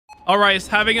All right, it's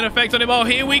having an effect on him. Oh,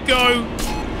 here we go.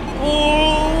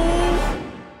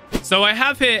 Oh. So I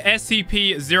have here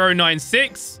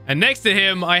SCP-096, and next to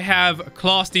him, I have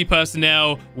Class D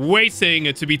personnel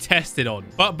waiting to be tested on.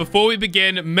 But before we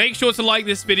begin, make sure to like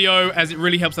this video as it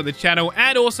really helps out the channel,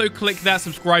 and also click that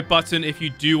subscribe button if you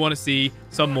do want to see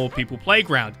some more people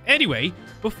playground. Anyway,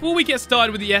 before we get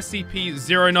started with the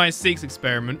SCP-096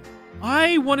 experiment,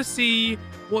 I want to see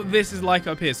what this is like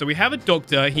up here. So we have a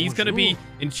doctor. He's going to be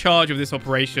in charge of this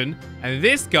operation. And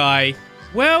this guy,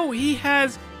 well, he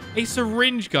has a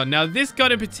syringe gun. Now, this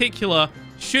gun in particular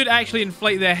should actually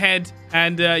inflate their head.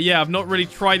 And yeah, I've not really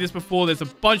tried this before. There's a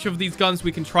bunch of these guns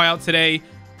we can try out today.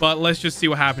 But let's just see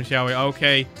what happens, shall we?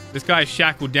 Okay, this guy is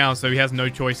shackled down, so he has no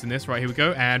choice in this. Right, here we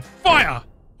go. And fire!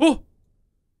 Oh!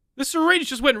 The syringe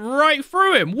just went right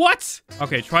through him. What?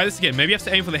 Okay, try this again. Maybe you have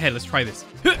to aim for the head. Let's try this.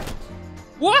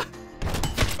 What?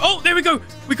 Oh, there we go.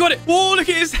 We got it. Oh, look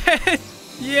at his head.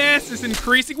 Yes, it's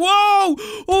increasing. Whoa!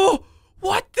 Oh,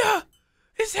 what the?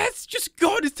 His head's just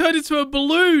gone. It's turned into a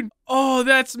balloon. Oh,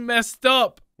 that's messed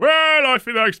up. Well, I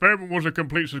think that experiment was a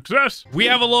complete success. We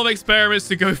have a lot of experiments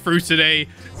to go through today,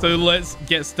 so let's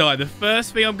get started. The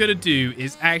first thing I'm going to do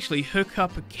is actually hook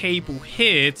up a cable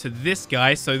here to this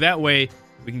guy, so that way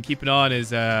we can keep an eye on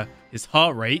his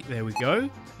heart rate. There we go.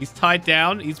 He's tied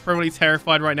down. He's probably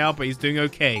terrified right now, but he's doing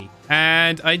okay.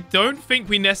 And I don't think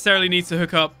we necessarily need to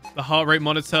hook up the heart rate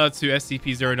monitor to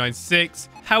SCP-096.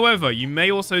 However, you may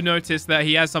also notice that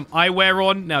he has some eyewear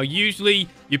on. Now, usually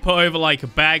you put over like a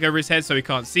bag over his head so he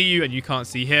can't see you and you can't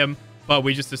see him. But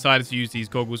we just decided to use these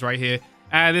goggles right here.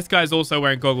 And this guy's also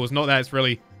wearing goggles. Not that it's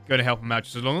really going to help him out.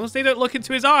 Just as long as they don't look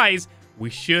into his eyes, we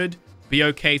should be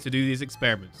okay to do these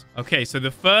experiments. Okay, so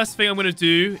the first thing I'm going to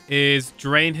do is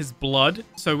drain his blood.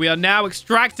 So we are now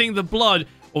extracting the blood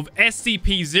of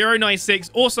SCP-096,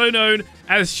 also known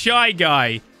as Shy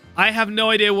Guy. I have no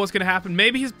idea what's going to happen.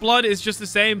 Maybe his blood is just the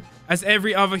same as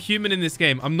every other human in this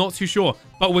game. I'm not too sure,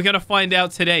 but we're going to find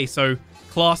out today. So,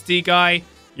 Class D guy,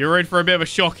 you're in for a bit of a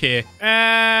shock here.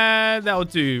 And that'll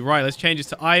do. Right, let's change this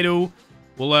to idle.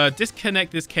 We'll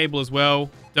disconnect this cable as well.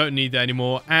 Don't need that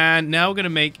anymore. And now we're going to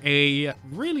make a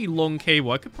really long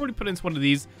cable. I could probably put it into one of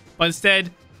these, but instead,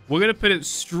 we're going to put it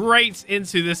straight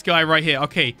into this guy right here.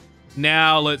 Okay,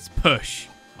 now let's push.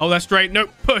 Oh, that's straight.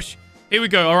 Nope, push. Here we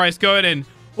go. All right, it's going in.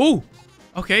 Oh,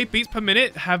 okay, beats per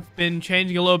minute have been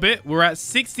changing a little bit. We're at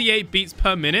 68 beats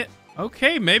per minute.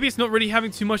 Okay, maybe it's not really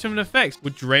having too much of an effect.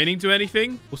 Would draining do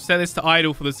anything? We'll set this to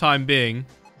idle for the time being.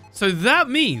 So that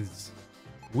means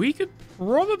we could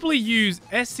probably use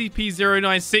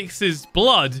SCP-096's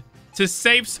blood to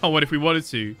save someone if we wanted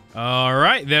to. All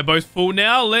right, they're both full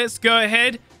now. Let's go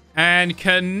ahead and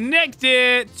connect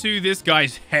it to this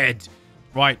guy's head.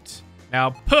 Right.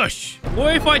 Now push.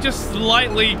 What if I just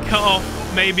slightly cut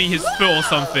off maybe his foot or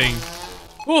something?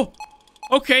 Oh,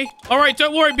 okay. All right,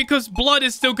 don't worry because blood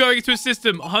is still going into his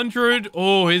system. 100.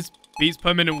 Oh, his beats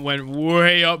per minute went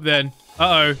way up then.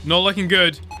 Uh-oh, not looking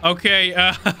good. Okay,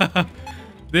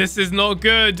 this is not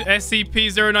good.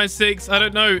 SCP-096, I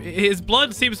don't know. His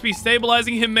blood seems to be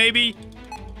stabilizing him maybe.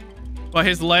 But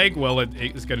his leg, well,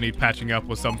 it's going to need patching up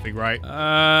or something, right?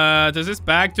 Does this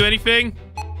bag do anything?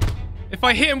 If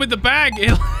I hit him with the bag,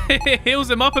 it heals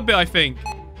him up a bit, I think.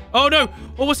 Oh, no.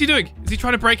 Oh, what's he doing? Is he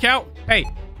trying to break out? Hey,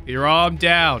 put your arm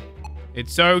down.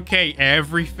 It's okay.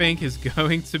 Everything is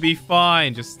going to be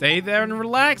fine. Just stay there and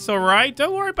relax, all right?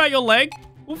 Don't worry about your leg.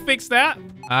 We'll fix that.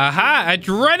 Aha,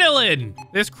 adrenaline.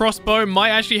 This crossbow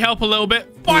might actually help a little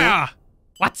bit. Fire.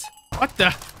 What? What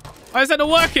the? Why is that not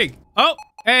working? Oh,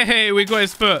 hey, we got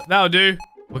his foot. That'll do.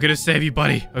 We're going to save you,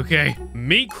 buddy. Okay.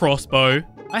 Meat crossbow.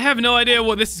 I have no idea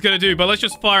what this is going to do, but let's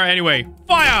just fire it anyway.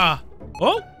 Fire!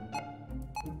 Oh!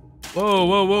 Whoa,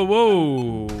 whoa, whoa,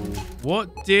 whoa.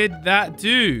 What did that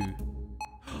do?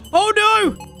 Oh,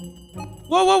 no!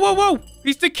 Whoa, whoa, whoa, whoa!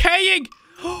 He's decaying!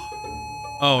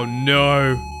 Oh,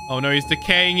 no. Oh, no, he's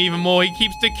decaying even more. He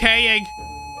keeps decaying.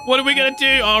 What are we going to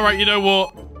do? All right, you know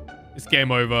what? It's game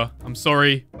over. I'm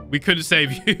sorry. We couldn't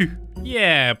save you.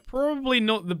 Yeah, probably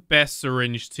not the best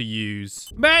syringe to use.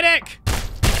 Medic!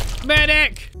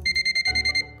 Medic!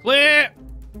 Clear!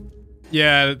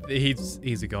 Yeah,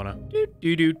 he's a goner.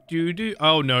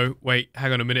 Oh, no. Wait,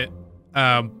 hang on a minute.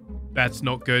 That's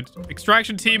not good.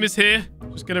 Extraction team is here.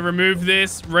 Just gonna remove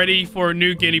this. Ready for a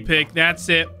new guinea pig. That's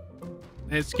it.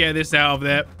 Let's get this out of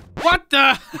there. What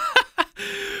the?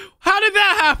 How did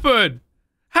that happen?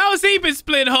 How has he been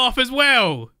split in half as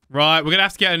well? Right, we're gonna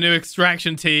have to get a new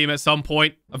extraction team at some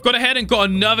point. I've gone ahead and got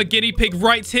another guinea pig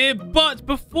right here, but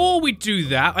before we do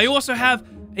that, I also have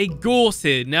a gorse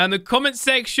here. Now, in the comment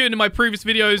section in my previous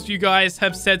videos, you guys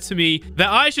have said to me that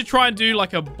I should try and do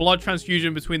like a blood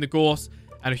transfusion between the gorse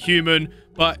and a human.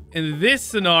 But in this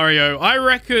scenario, I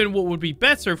reckon what would be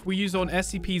better if we use on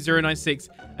SCP-096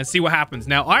 and see what happens.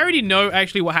 Now, I already know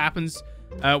actually what happens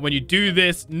when you do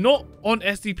this. Not on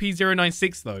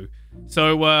SCP-096 though.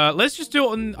 So let's just do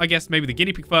it on, I guess, maybe the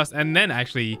guinea pig first, and then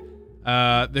actually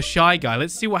the shy guy.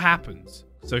 Let's see what happens.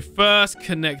 So first,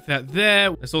 connect that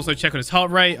there. Let's also check on his heart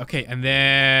rate. Okay, and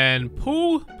then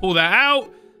pull that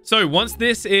out. So once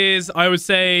this is, I would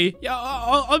say, yeah,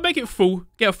 I'll make it full.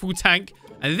 Get a full tank.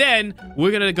 And then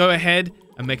we're going to go ahead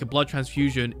and make a blood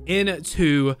transfusion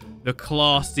into the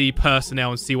Class D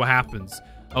personnel and see what happens.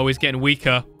 Oh, he's getting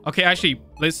weaker. Okay, actually,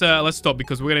 let's stop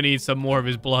because we're going to need some more of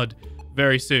his blood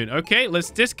very soon. Okay, let's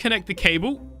disconnect the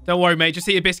cable. Don't worry, mate. Just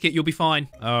eat a biscuit. You'll be fine.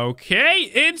 Okay,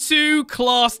 into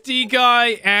Class D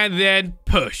guy and then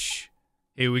push.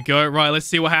 Here we go. Right, let's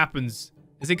see what happens.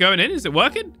 Is it going in? Is it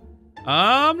working?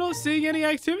 I'm not seeing any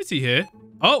activity here.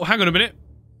 Oh, hang on a minute.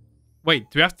 Wait,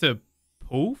 do we have to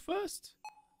pull first?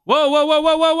 Whoa, whoa, whoa,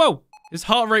 whoa, whoa, whoa. His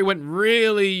heart rate went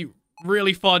really,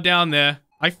 really far down there.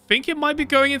 I think it might be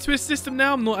going into his system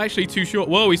now. I'm not actually too sure.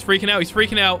 Whoa, he's freaking out. He's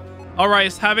freaking out. All right,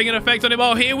 it's having an effect on him.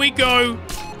 Oh, here we go.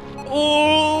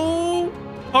 Oh,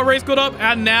 heart rate's got up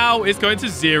and now it's going to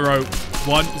 0.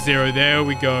 1, 0. There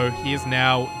we go. He is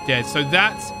now dead. So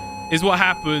that is what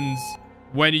happens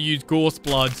when you use gorse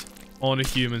blood on a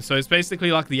human. So it's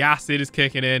basically like the acid is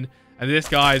kicking in and this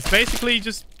guy is basically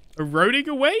just eroding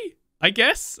away, I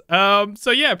guess.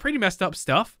 So yeah, pretty messed up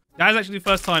stuff. That is actually the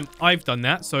first time I've done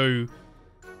that. So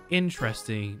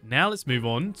interesting. Now let's move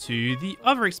on to the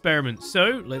other experiment.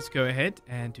 So let's go ahead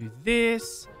and do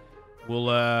this. We'll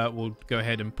go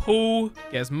ahead and pull,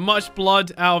 get as much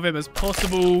blood out of him as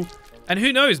possible. And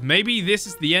who knows, maybe this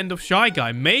is the end of Shy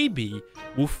Guy. Maybe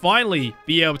we'll finally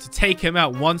be able to take him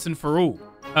out once and for all.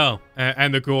 Oh,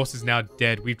 and the gorse is now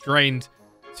dead. We've drained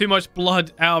too much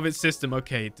blood out of its system.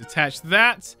 Okay, detach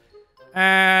that.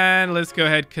 And let's go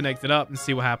ahead, connect it up and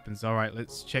see what happens. All right,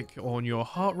 let's check on your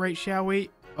heart rate, shall we?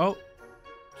 Oh,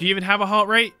 do you even have a heart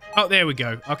rate? Oh, there we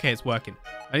go. Okay, it's working.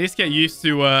 I just get used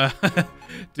to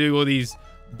doing all these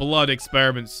blood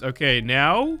experiments. Okay,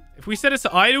 now, if we set it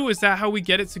to idle, is that how we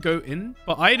get it to go in?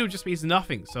 But idle just means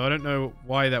nothing, so I don't know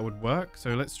why that would work.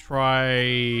 So let's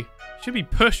try... Should be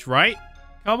push, right?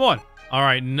 Come on. All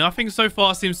right, nothing so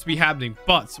far seems to be happening.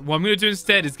 But what I'm going to do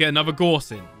instead is get another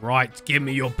gorse in. Right, give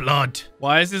me your blood.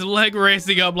 Why is his leg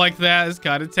racing up like that? It's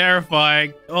kind of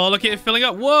terrifying. Oh, look at it filling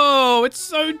up. Whoa, it's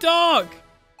so dark.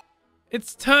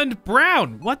 It's turned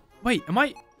brown. What? Wait, am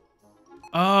I...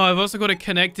 Oh, I've also got it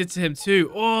connected to him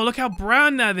too. Oh, look how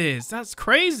brown that is. That's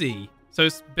crazy. So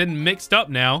it's been mixed up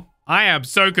now. I am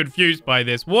so confused by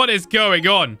this. What is going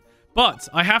on? But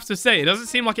I have to say, it doesn't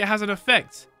seem like it has an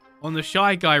effect on the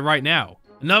Shy Guy right now.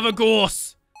 Another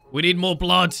gorse. We need more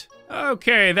blood.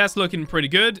 Okay, that's looking pretty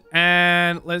good.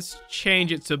 And let's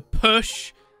change it to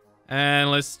push.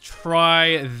 And let's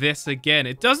try this again.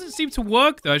 It doesn't seem to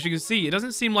work though, as you can see. It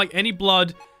doesn't seem like any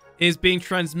blood is being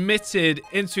transmitted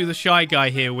into the Shy Guy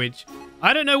here, which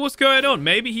I don't know what's going on.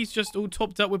 Maybe he's just all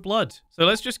topped up with blood. So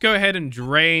let's just go ahead and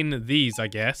drain these, I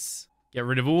guess. Get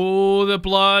rid of all the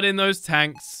blood in those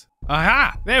tanks.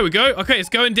 Aha! There we go. Okay, it's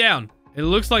going down. It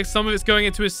looks like some of it's going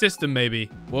into his system, maybe.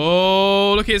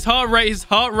 Whoa, look at his heart rate. His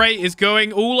heart rate is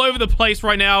going all over the place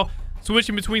right now.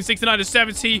 Switching between 69 to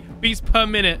 70 beats per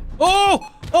minute.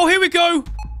 Oh! Oh, here we go!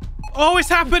 Oh, it's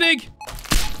happening!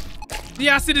 The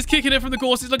acid is kicking in from the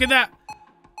gorses. Look at that.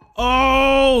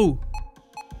 Oh!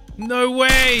 No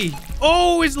way!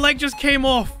 Oh, his leg just came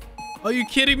off. Are you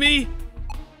kidding me?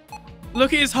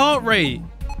 Look at his heart rate.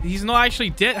 He's not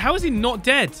actually dead. How is he not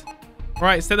dead?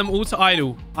 Right, set them all to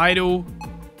idle. Idle.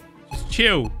 Just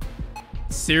chill.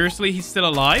 Seriously, he's still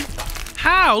alive?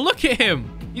 How? Look at him.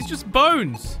 He's just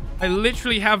bones. I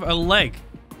literally have a leg.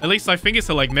 At least I think it's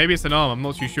a leg. Maybe it's an arm. I'm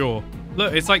not too sure.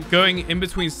 Look, it's like going in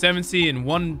between 70 and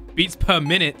 1 beats per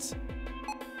minute.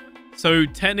 So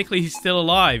technically, he's still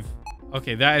alive.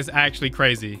 Okay, that is actually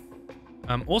crazy.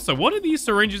 Also, what do these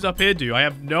syringes up here do? I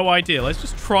have no idea. Let's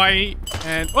just try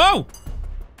and... Whoa!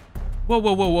 Whoa,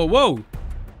 whoa, whoa, whoa, whoa.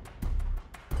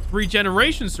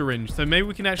 Regeneration syringe. So maybe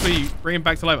we can actually bring him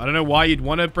back to life. I don't know why you'd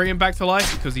want to bring him back to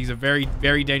life because he's a very,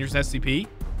 very dangerous SCP.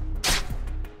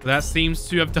 But that seems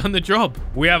to have done the job.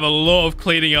 We have a lot of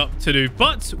cleaning up to do,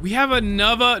 but we have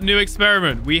another new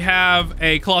experiment. We have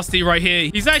a Class D right here.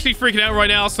 He's actually freaking out right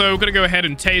now, so we're going to go ahead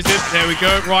and tase it. There we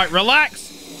go. Right, relax.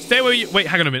 Stay where you... Wait,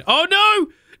 hang on a minute. Oh, no!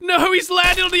 No, he's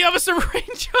landed on the other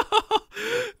syringe.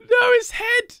 No, his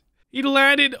head. He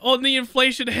landed on the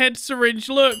inflation head syringe.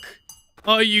 Look.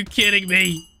 Are you kidding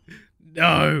me?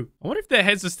 No. I wonder if their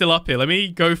heads are still up here. Let me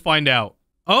go find out.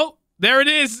 Oh, there it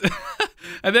is.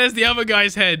 And there's the other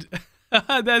guy's head.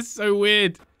 That's so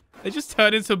weird. They just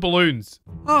turned into balloons.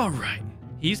 All right.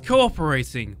 He's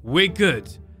cooperating. We're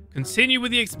good. Continue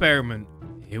with the experiment.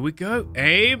 Here we go.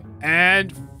 Aim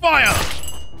and fire.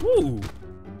 Ooh.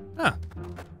 Huh.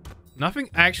 Nothing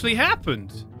actually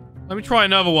happened. Let me try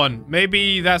another one.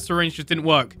 Maybe that syringe just didn't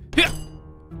work.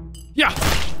 Yeah.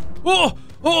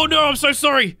 Oh no, I'm so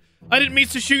sorry. I didn't mean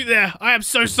to shoot there. I am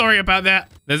so sorry about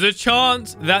that. There's a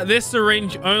chance that this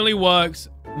syringe only works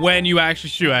when you actually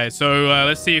shoot at it. So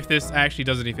let's see if this actually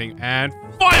does anything. And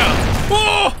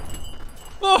fire!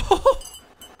 Oh!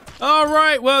 All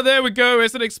right, well, there we go.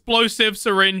 It's an explosive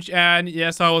syringe. And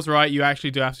yes, I was right. You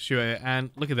actually do have to shoot at it. And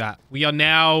look at that. We are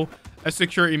now a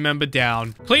security member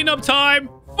down. Cleanup time.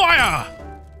 Fire!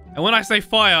 And when I say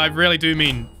fire, I really do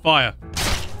mean fire.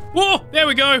 Whoa, there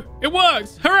we go. It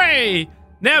works. Hooray!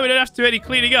 Now we don't have to do any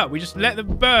cleaning up. We just let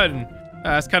them burn.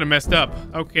 That's kind of messed up.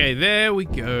 Okay, there we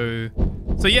go.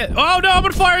 So yeah. Oh no, I'm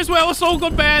on fire as well. It's all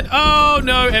gone bad. Oh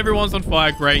no, everyone's on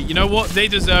fire. Great. You know what? They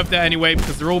deserve that anyway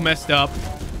because they're all messed up.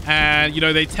 And, you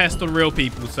know, they test on real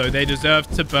people, so they deserve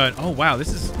to burn. Oh wow,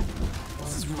 this is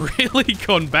really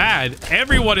gone bad.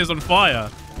 Everyone is on fire.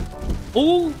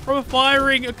 All from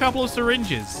firing a couple of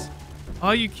syringes.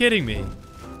 Are you kidding me?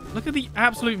 Look at the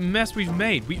absolute mess we've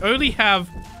made. We only have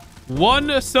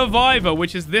one survivor,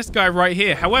 which is this guy right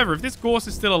here. However, if this Gorse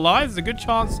is still alive, there's a good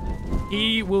chance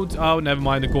he will... Oh, never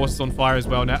mind. The Gorse is on fire as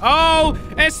well now. Oh,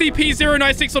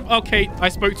 SCP-096 on... Okay, I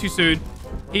spoke too soon.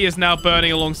 He is now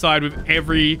burning alongside with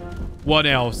everyone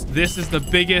else. This is the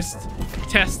biggest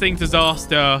testing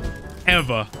disaster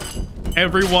ever.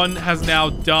 Everyone has now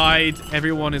died.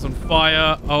 Everyone is on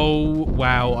fire. Oh,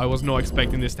 wow. I was not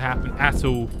expecting this to happen at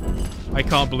all. I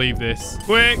can't believe this.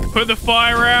 Quick, put the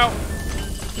fire out.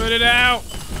 Put it out.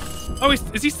 Oh,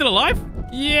 is he still alive?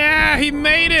 Yeah, he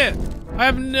made it. I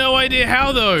have no idea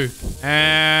how, though.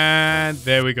 And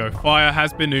there we go. Fire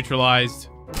has been neutralized.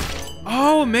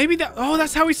 Oh, maybe that... Oh,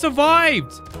 that's how he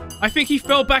survived. I think he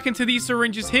fell back into these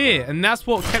syringes here, and that's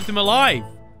what kept him alive.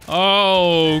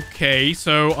 Okay,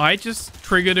 so I just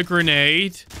triggered a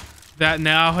grenade that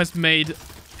now has made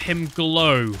him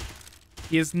glow.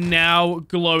 He is now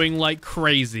glowing like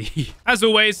crazy. As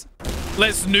always,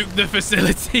 let's nuke the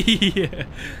facility.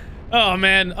 Oh,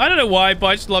 man. I don't know why, but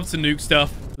I just love to nuke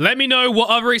stuff. Let me know what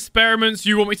other experiments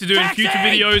you want me to do in future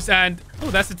videos. And,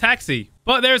 oh, that's a taxi.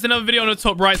 But there's another video on the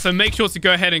top right, so make sure to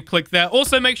go ahead and click there.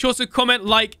 Also, make sure to comment,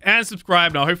 like, and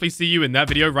subscribe. And I'll hopefully see you in that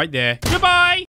video right there. Goodbye!